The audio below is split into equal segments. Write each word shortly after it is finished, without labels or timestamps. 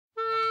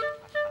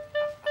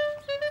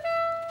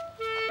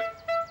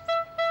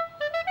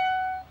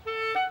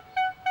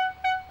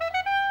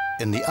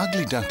In The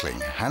Ugly Duckling,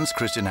 Hans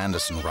Christian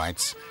Andersen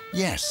writes,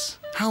 "Yes,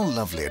 how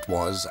lovely it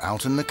was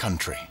out in the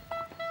country."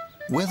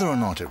 Whether or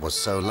not it was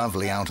so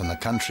lovely out in the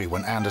country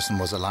when Andersen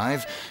was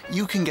alive,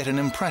 you can get an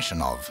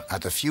impression of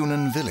at the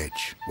Funen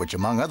Village, which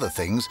among other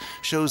things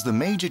shows the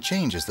major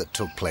changes that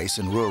took place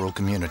in rural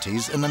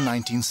communities in the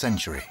 19th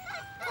century.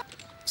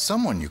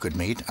 Someone you could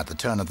meet at the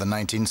turn of the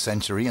 19th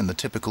century in the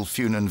typical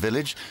Funen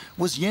village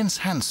was Jens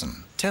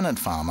Hansen, tenant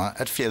farmer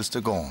at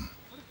Fjelstagården.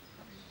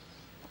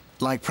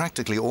 Like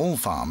practically all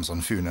farms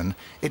on Funen,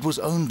 it was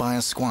owned by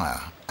a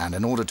squire, and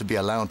in order to be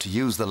allowed to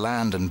use the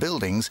land and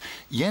buildings,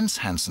 Jens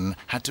Hansen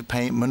had to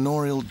pay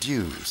manorial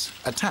dues,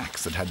 a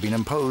tax that had been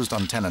imposed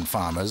on tenant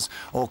farmers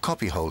or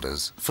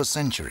copyholders for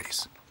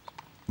centuries.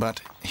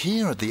 But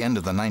here at the end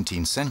of the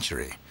 19th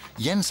century,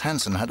 Jens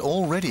Hansen had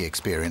already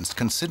experienced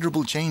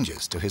considerable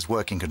changes to his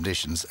working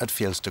conditions at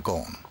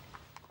Fjelstagården.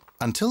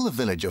 Until the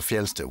village of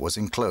Fjelstad was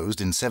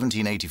enclosed in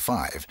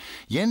 1785,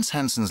 Jens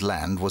Hansen's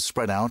land was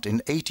spread out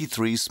in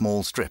 83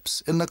 small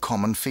strips in the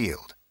common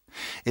field.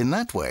 In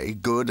that way,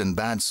 good and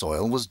bad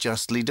soil was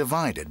justly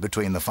divided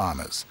between the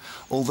farmers,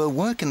 although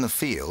work in the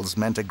fields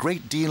meant a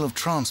great deal of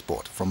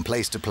transport from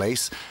place to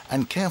place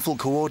and careful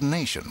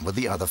coordination with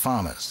the other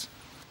farmers.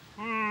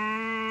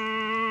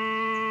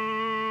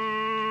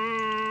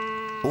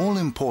 All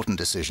important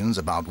decisions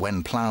about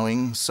when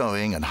ploughing,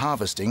 sowing and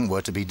harvesting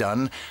were to be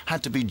done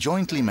had to be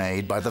jointly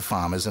made by the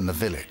farmers in the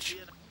village.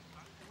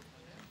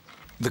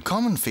 The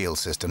common field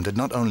system did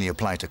not only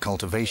apply to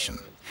cultivation.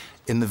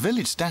 In the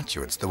village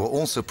statutes there were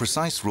also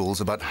precise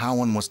rules about how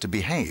one was to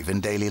behave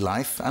in daily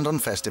life and on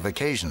festive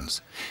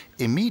occasions.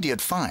 Immediate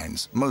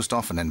fines, most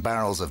often in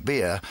barrels of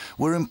beer,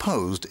 were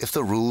imposed if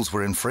the rules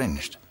were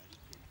infringed.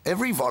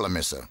 Every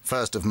Vollemisse,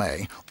 1st of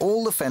May,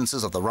 all the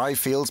fences of the rye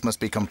fields must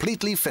be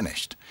completely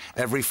finished.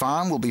 Every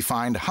farm will be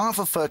fined half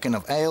a firkin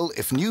of ale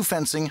if new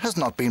fencing has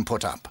not been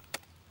put up.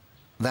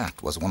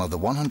 That was one of the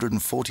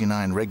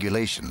 149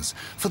 regulations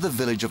for the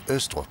village of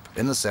Østrup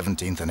in the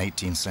 17th and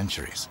 18th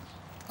centuries.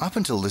 Up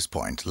until this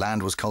point,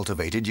 land was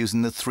cultivated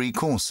using the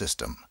three-course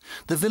system.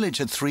 The village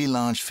had 3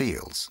 large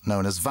fields,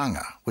 known as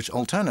vanger, which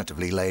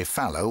alternatively lay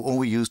fallow or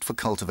were used for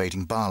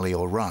cultivating barley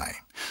or rye.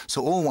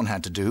 So all one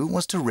had to do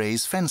was to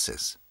raise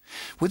fences.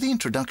 With the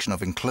introduction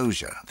of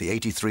enclosure, the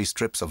 83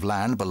 strips of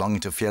land belonging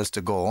to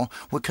Fjelstagård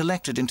were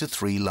collected into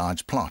 3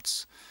 large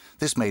plots.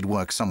 This made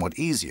work somewhat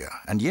easier,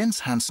 and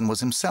Jens Hansen was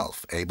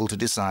himself able to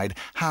decide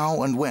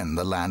how and when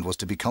the land was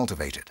to be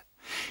cultivated.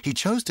 He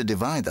chose to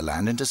divide the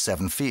land into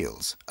 7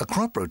 fields, a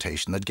crop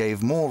rotation that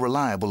gave more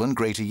reliable and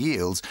greater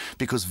yields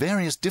because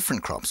various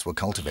different crops were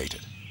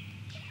cultivated.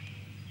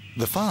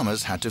 The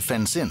farmers had to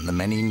fence in the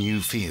many new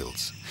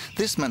fields.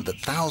 This meant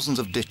that thousands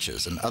of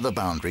ditches and other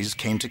boundaries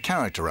came to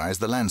characterize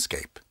the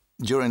landscape.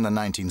 During the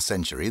 19th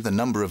century, the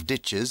number of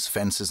ditches,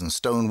 fences and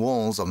stone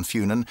walls on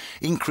Funen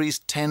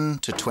increased 10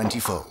 to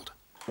 20-fold.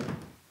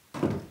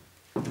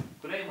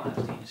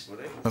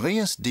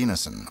 Marius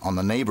Dinesen on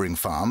the neighboring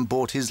farm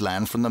bought his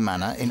land from the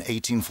manor in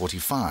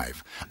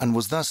 1845 and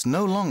was thus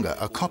no longer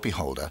a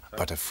copyholder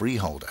but a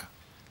freeholder.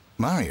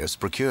 Marius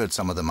procured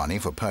some of the money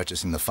for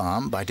purchasing the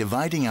farm by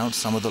dividing out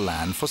some of the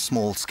land for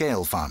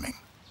small-scale farming.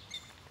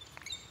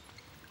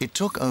 It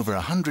took over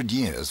 100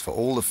 years for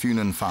all the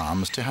Funen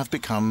farms to have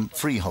become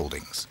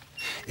freeholdings.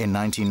 In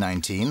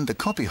 1919, the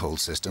copyhold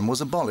system was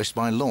abolished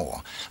by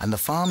law, and the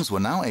farms were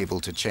now able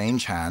to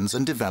change hands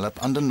and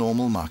develop under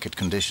normal market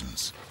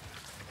conditions.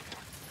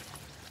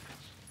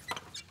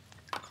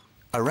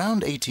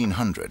 Around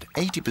 1800,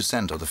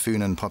 80% of the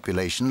Funen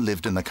population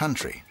lived in the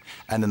country,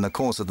 and in the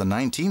course of the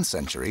 19th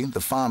century,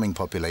 the farming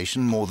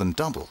population more than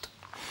doubled.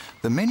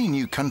 The many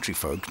new country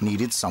folk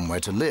needed somewhere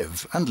to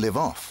live and live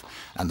off,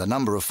 and the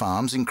number of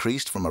farms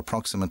increased from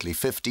approximately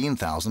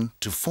 15,000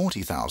 to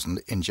 40,000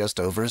 in just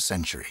over a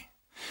century.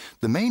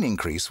 The main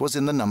increase was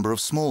in the number of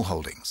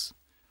smallholdings.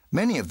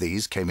 Many of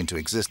these came into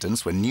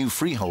existence when new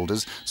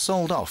freeholders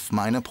sold off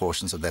minor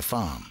portions of their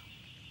farm.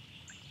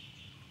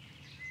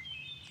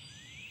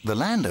 The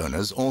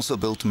landowners also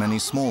built many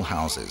small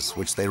houses,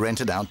 which they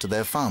rented out to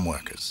their farm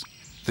workers.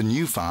 The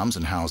new farms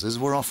and houses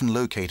were often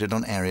located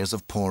on areas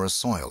of poorer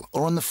soil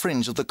or on the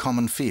fringe of the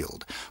common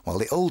field, while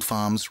the old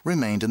farms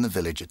remained in the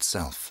village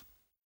itself.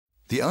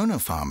 The owner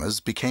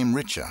farmers became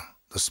richer,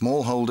 the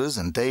smallholders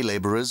and day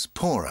laborers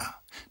poorer.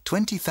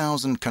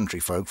 20,000 country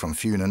folk from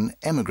Funen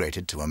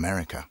emigrated to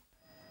America.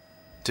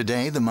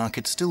 Today, the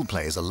market still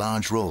plays a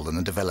large role in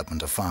the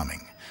development of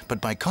farming, but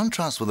by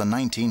contrast with the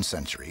 19th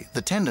century,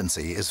 the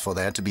tendency is for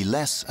there to be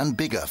less and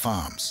bigger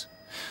farms.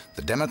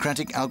 The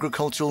democratic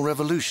agricultural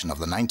revolution of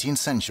the 19th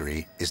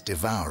century is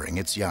devouring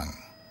its young.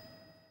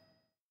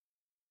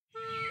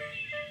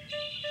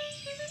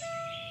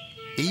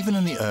 Even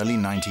in the early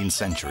 19th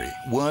century,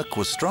 work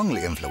was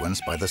strongly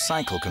influenced by the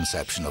cycle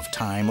conception of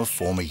time of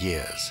former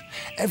years.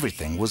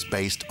 Everything was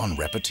based on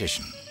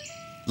repetition.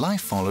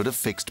 Life followed a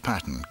fixed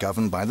pattern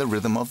governed by the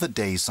rhythm of the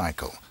day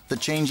cycle, the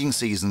changing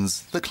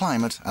seasons, the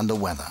climate and the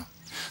weather.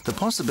 The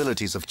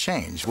possibilities of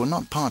change were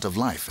not part of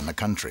life in the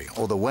country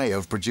or the way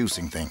of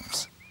producing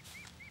things.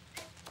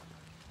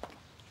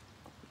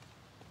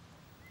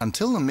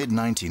 Until the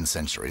mid-19th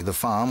century, the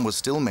farm was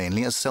still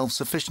mainly a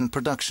self-sufficient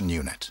production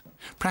unit.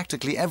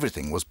 Practically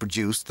everything was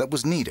produced that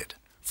was needed: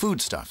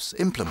 foodstuffs,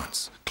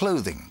 implements,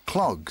 clothing,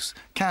 clogs,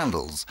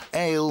 candles,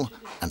 ale,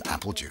 and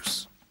apple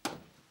juice.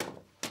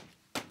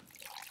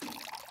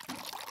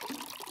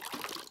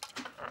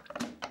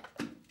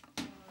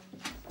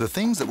 The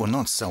things that were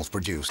not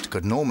self-produced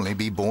could normally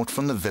be bought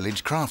from the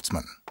village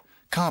craftsmen: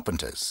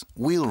 carpenters,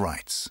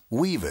 wheelwrights,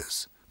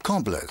 weavers,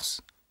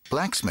 cobblers,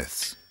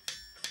 blacksmiths,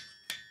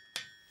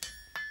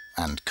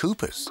 and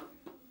coopers.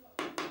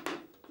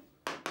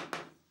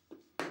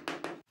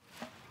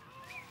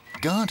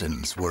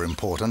 Gardens were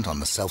important on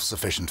the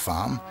self-sufficient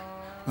farm.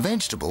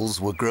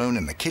 Vegetables were grown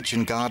in the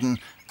kitchen garden,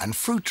 and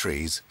fruit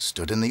trees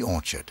stood in the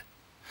orchard.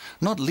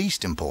 Not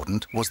least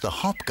important was the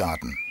hop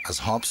garden, as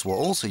hops were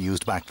also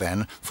used back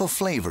then for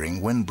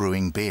flavoring when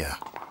brewing beer.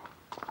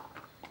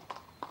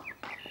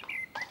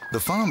 The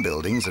farm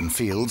buildings and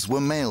fields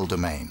were male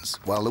domains,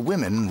 while the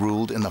women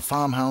ruled in the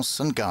farmhouse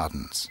and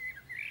gardens.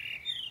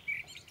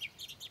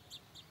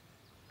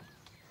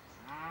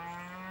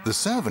 The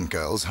servant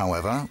girls,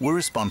 however, were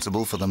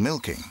responsible for the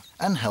milking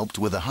and helped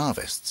with the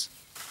harvests.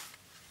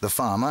 The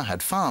farmer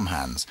had farm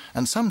hands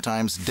and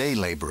sometimes day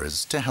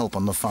laborers to help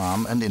on the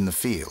farm and in the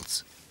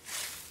fields.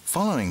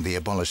 Following the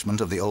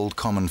abolishment of the old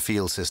common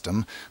field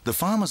system, the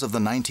farmers of the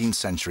 19th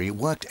century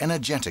worked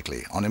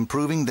energetically on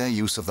improving their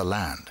use of the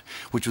land,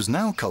 which was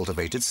now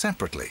cultivated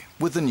separately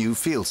with the new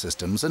field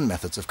systems and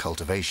methods of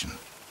cultivation.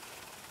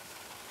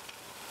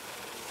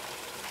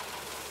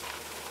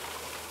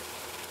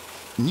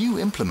 New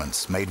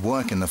implements made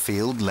work in the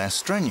field less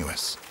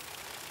strenuous.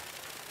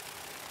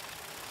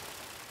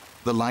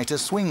 The lighter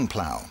swing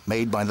plough,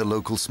 made by the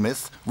local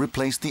smith,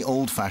 replaced the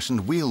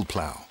old-fashioned wheel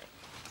plough.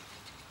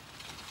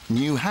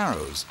 New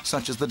harrows,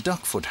 such as the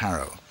duckfoot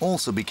harrow,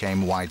 also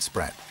became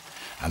widespread,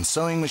 and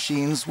sewing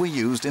machines were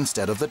used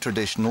instead of the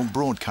traditional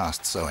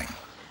broadcast sewing.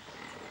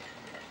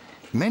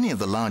 Many of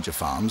the larger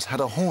farms had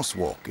a horse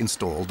walk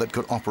installed that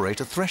could operate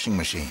a threshing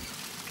machine.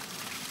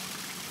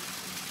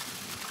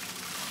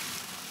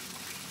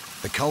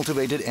 The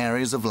cultivated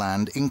areas of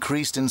land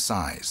increased in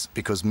size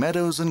because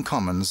meadows and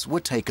commons were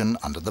taken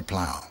under the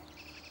plough.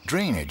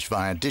 Drainage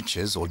via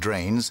ditches or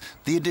drains,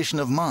 the addition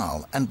of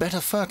marl and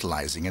better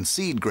fertilizing and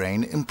seed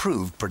grain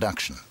improved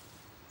production.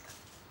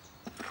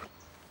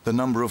 The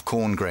number of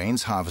corn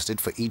grains harvested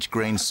for each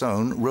grain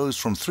sown rose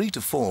from 3 to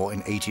 4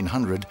 in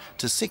 1800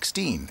 to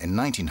 16 in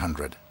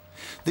 1900.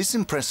 This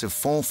impressive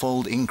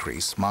fourfold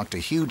increase marked a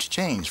huge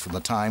change from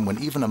the time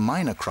when even a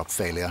minor crop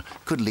failure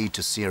could lead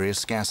to serious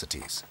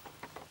scarcities.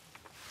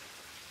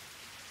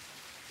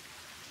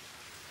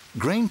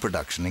 Grain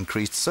production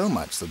increased so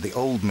much that the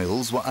old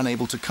mills were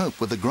unable to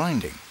cope with the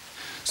grinding.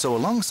 So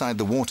alongside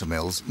the water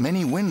mills,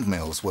 many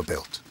windmills were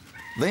built.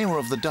 They were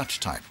of the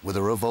Dutch type with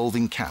a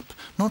revolving cap,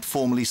 not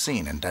formerly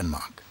seen in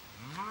Denmark.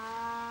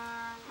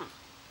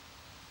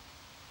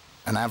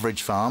 An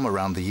average farm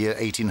around the year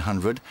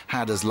 1800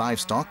 had as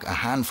livestock a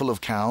handful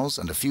of cows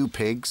and a few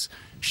pigs,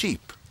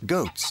 sheep,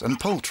 goats and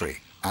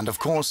poultry, and of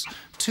course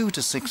 2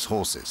 to 6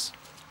 horses.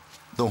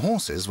 The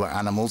horses were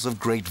animals of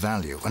great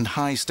value and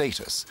high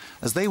status,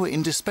 as they were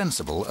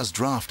indispensable as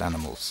draft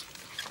animals.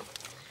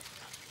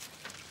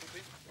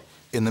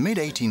 In the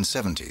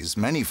mid-1870s,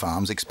 many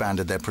farms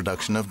expanded their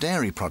production of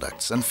dairy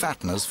products and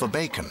fatteners for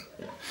bacon.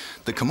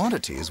 The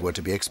commodities were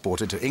to be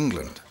exported to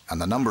England, and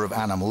the number of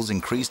animals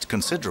increased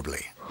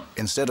considerably.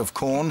 Instead of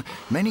corn,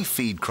 many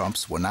feed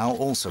crops were now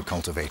also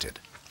cultivated.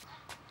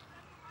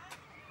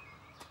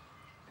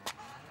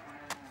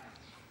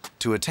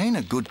 To attain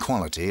a good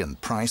quality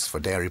and price for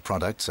dairy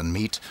products and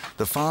meat,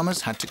 the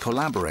farmers had to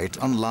collaborate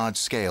on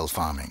large-scale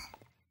farming.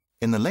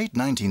 In the late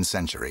 19th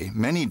century,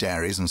 many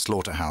dairies and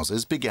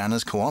slaughterhouses began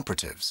as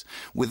cooperatives,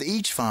 with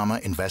each farmer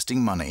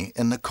investing money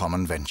in the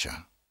common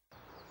venture.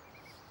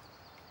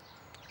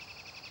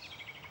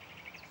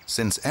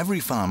 Since every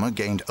farmer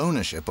gained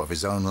ownership of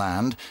his own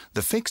land,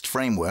 the fixed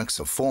frameworks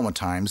of former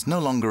times no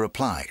longer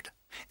applied.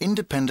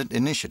 Independent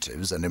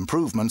initiatives and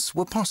improvements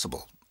were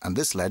possible, and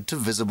this led to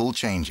visible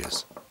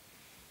changes.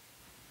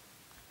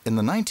 In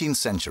the 19th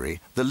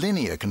century, the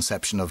linear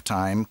conception of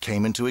time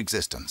came into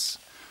existence.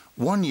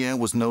 One year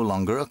was no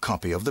longer a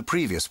copy of the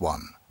previous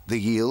one. The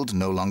yield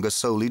no longer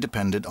solely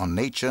depended on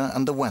nature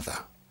and the weather.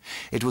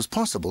 It was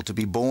possible to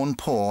be born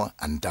poor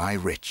and die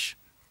rich,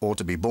 or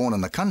to be born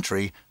in the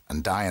country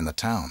and die in the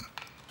town.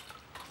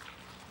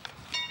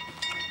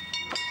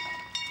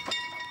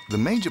 The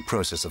major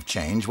process of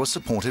change was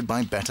supported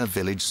by better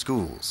village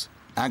schools.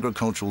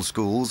 Agricultural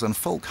schools and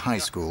folk high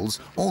schools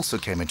also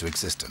came into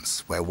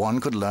existence, where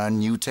one could learn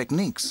new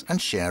techniques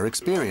and share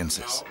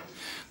experiences.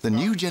 The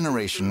new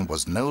generation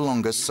was no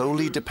longer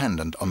solely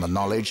dependent on the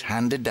knowledge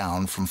handed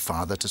down from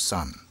father to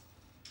son.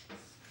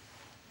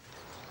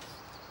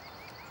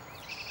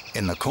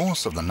 In the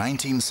course of the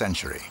 19th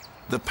century,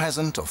 the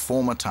peasant of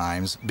former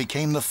times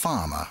became the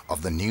farmer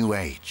of the new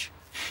age.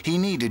 He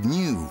needed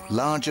new,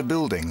 larger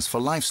buildings for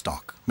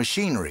livestock,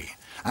 machinery,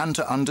 and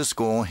to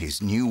underscore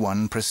his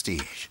new-won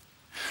prestige.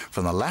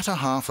 From the latter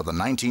half of the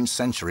 19th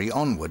century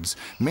onwards,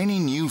 many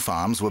new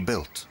farms were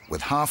built,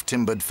 with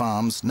half-timbered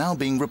farms now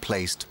being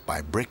replaced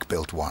by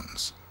brick-built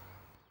ones.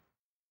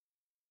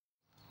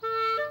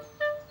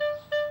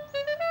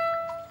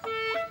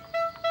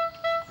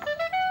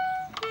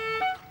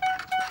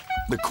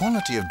 The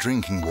quality of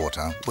drinking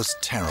water was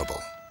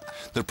terrible.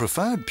 The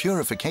preferred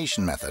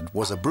purification method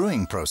was a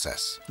brewing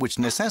process, which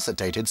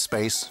necessitated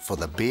space for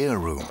the beer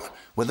room,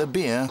 where the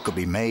beer could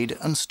be made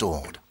and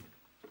stored.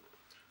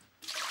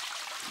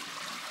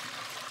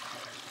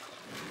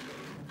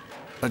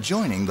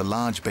 Adjoining the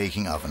large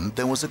baking oven,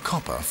 there was a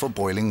copper for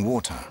boiling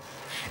water.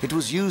 It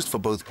was used for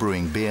both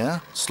brewing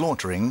beer,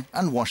 slaughtering,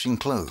 and washing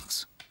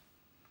clothes.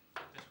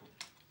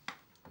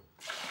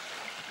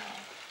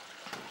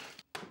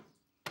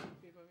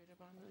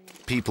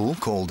 People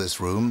called this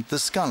room the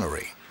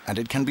scullery, and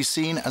it can be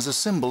seen as a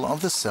symbol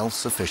of the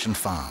self-sufficient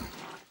farm.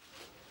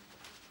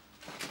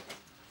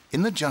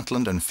 In the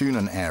Jutland and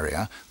Funen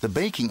area, the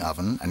baking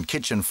oven and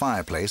kitchen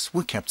fireplace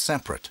were kept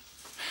separate.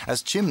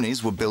 As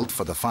chimneys were built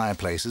for the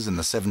fireplaces in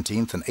the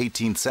 17th and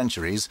 18th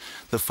centuries,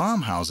 the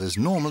farmhouses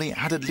normally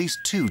had at least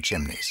 2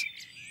 chimneys.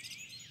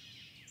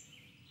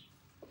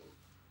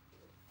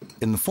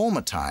 In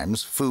former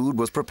times, food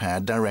was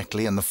prepared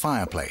directly in the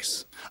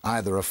fireplace.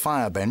 Either a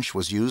fire bench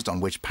was used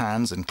on which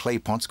pans and clay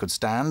pots could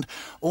stand,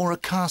 or a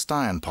cast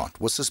iron pot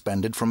was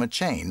suspended from a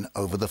chain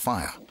over the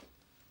fire.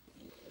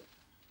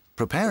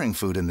 Preparing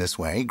food in this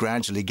way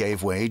gradually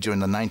gave way during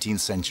the 19th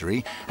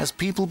century as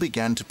people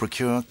began to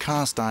procure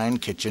cast iron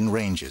kitchen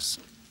ranges.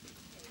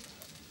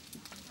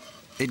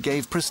 It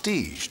gave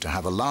prestige to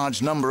have a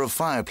large number of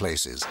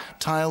fireplaces,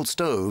 tiled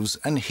stoves,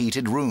 and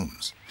heated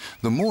rooms.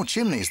 The more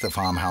chimneys the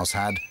farmhouse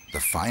had, the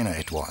finer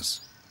it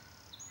was.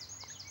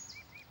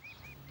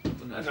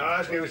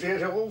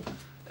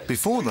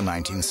 Before the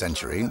 19th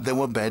century, there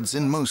were beds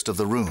in most of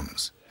the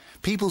rooms.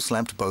 People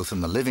slept both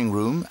in the living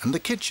room and the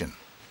kitchen,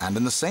 and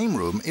in the same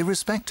room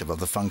irrespective of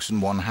the function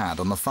one had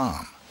on the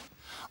farm.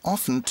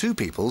 Often 2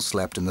 people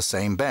slept in the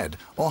same bed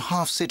or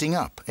half sitting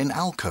up in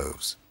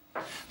alcoves.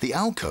 The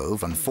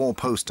alcove and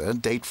 4-poster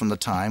date from the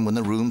time when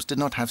the rooms did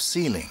not have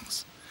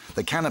ceilings.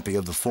 The canopy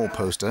of the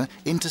 4-poster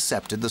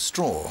intercepted the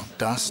straw,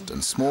 dust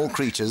and small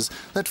creatures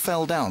that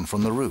fell down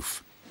from the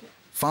roof.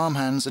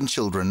 Farmhands and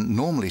children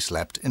normally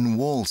slept in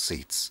wall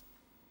seats.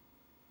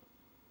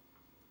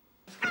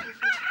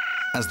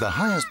 As the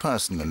highest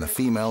person in the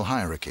female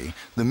hierarchy,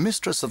 the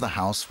mistress of the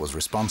house was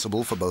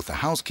responsible for both the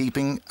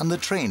housekeeping and the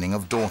training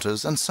of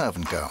daughters and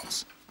servant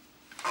girls.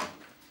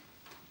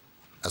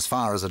 As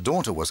far as a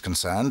daughter was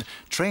concerned,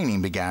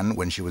 training began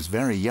when she was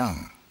very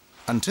young.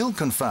 Until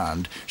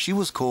confirmed, she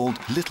was called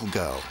Little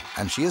Girl,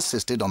 and she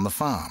assisted on the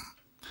farm.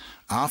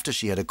 After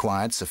she had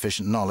acquired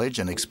sufficient knowledge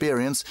and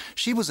experience,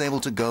 she was able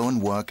to go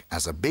and work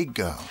as a big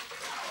girl.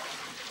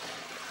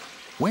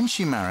 When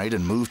she married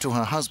and moved to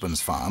her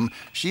husband's farm,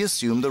 she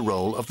assumed the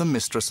role of the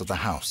mistress of the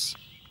house.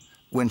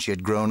 When she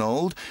had grown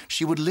old,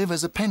 she would live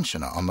as a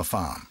pensioner on the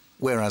farm,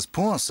 whereas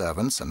poor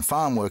servants and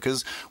farm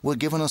workers were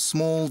given a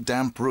small,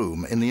 damp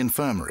room in the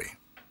infirmary.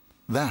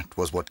 That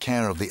was what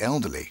care of the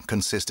elderly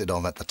consisted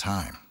of at the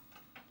time.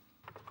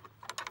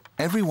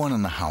 Everyone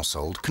in the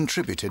household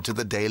contributed to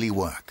the daily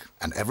work,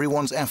 and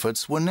everyone's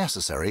efforts were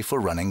necessary for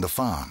running the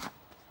farm.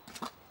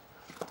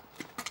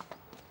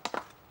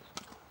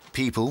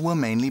 People were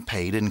mainly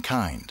paid in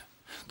kind.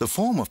 The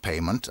form of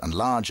payment and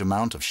large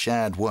amount of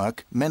shared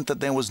work meant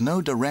that there was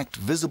no direct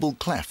visible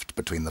cleft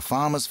between the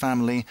farmer's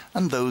family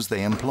and those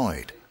they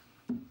employed.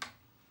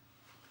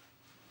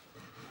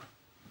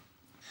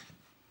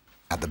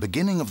 At the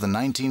beginning of the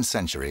 19th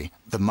century,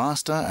 the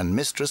master and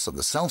mistress of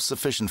the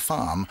self-sufficient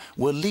farm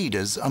were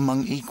leaders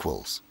among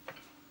equals.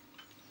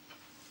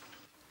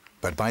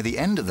 But by the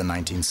end of the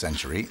 19th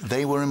century,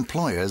 they were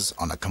employers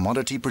on a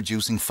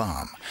commodity-producing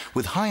farm,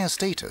 with higher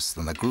status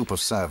than the group of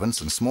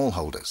servants and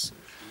smallholders.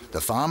 The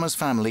farmer's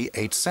family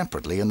ate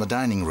separately in the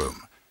dining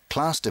room.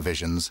 Class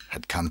divisions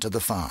had come to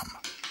the farm.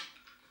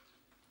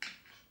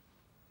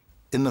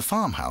 In the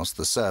farmhouse,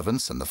 the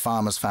servants and the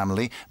farmer's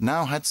family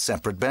now had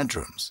separate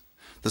bedrooms.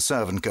 The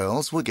servant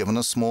girls were given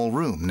a small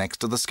room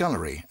next to the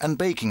scullery and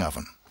baking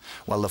oven,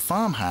 while the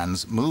farm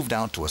hands moved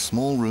out to a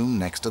small room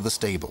next to the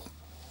stable.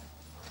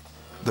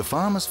 The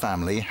farmer's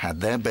family had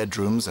their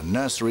bedrooms and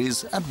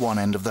nurseries at one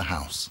end of the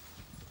house.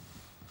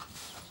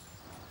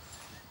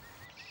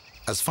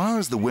 As far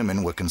as the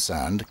women were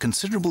concerned,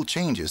 considerable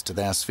changes to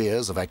their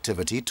spheres of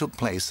activity took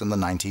place in the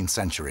 19th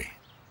century.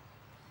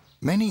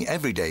 Many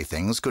everyday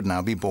things could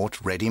now be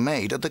bought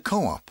ready-made at the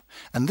co-op,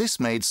 and this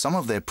made some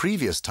of their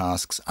previous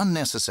tasks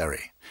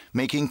unnecessary.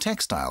 Making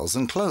textiles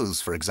and clothes,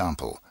 for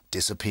example,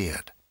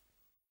 disappeared.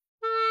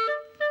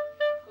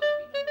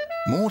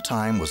 More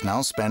time was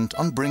now spent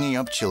on bringing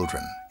up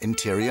children,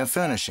 interior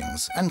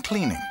furnishings, and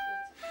cleaning.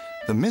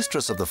 The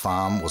mistress of the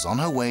farm was on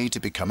her way to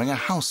becoming a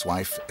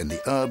housewife in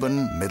the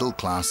urban,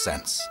 middle-class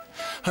sense.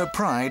 Her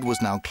pride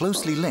was now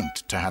closely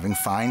linked to having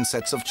fine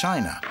sets of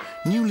china,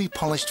 newly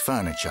polished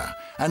furniture,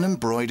 and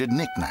embroidered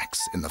knickknacks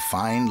in the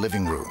fine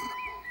living room,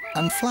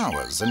 and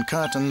flowers and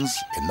curtains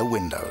in the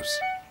windows.